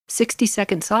60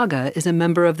 Second Saga is a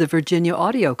member of the Virginia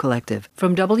Audio Collective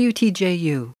from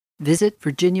WTJU. Visit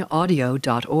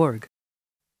virginiaaudio.org.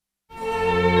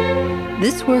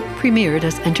 This work premiered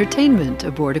as entertainment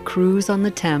aboard a cruise on the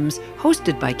Thames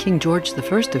hosted by King George I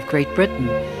of Great Britain.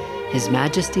 His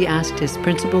Majesty asked his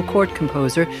principal court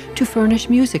composer to furnish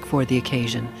music for the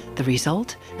occasion. The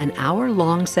result? An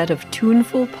hour-long set of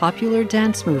tuneful popular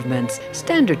dance movements,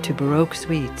 standard to Baroque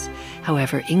suites.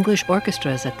 However, English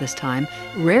orchestras at this time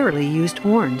rarely used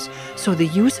horns, so the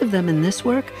use of them in this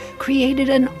work created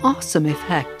an awesome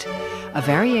effect. A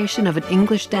variation of an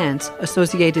English dance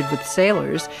associated with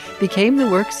sailors became the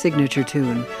work's signature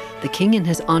tune. The king and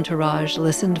his entourage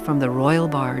listened from the royal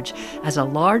barge as a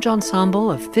large ensemble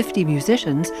of 50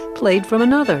 musicians played from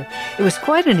another. It was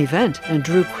quite an event and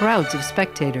drew crowds of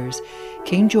spectators.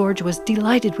 King George was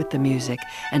delighted with the music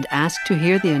and asked to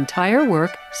hear the entire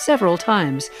work several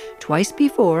times, twice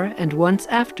before and once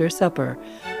after supper.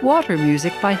 Water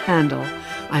Music by Handel.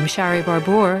 I'm Shari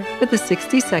Barbour with the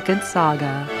 60 Second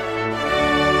Saga.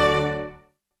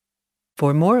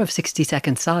 For more of 60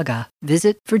 Second Saga,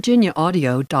 visit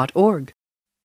virginiaaudio.org.